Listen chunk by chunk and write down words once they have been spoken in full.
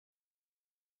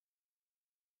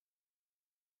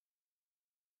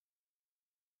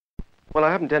Well,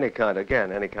 I haven't any kind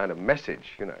of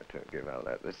message, you know, to give out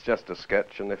that. It's just a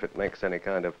sketch, and if it makes any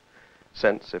kind of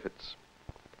sense, if it's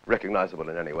recognizable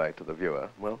in any way to the viewer,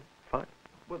 well, fine.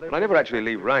 Well, but I never actually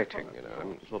leave writing, you know.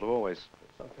 I'm sort of always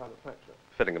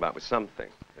fiddling about with something.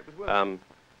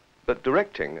 But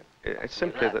directing, it's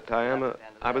simply that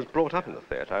I was brought up in the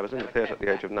theatre. I was in the theatre at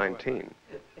the age of 19.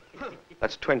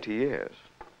 That's 20 years,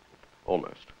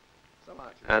 almost.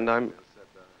 And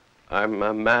I'm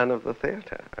a man of the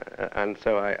theatre, and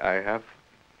so I have,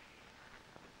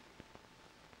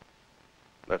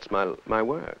 that's my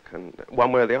work, and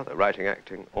one way or the other, writing,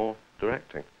 acting, or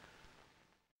directing.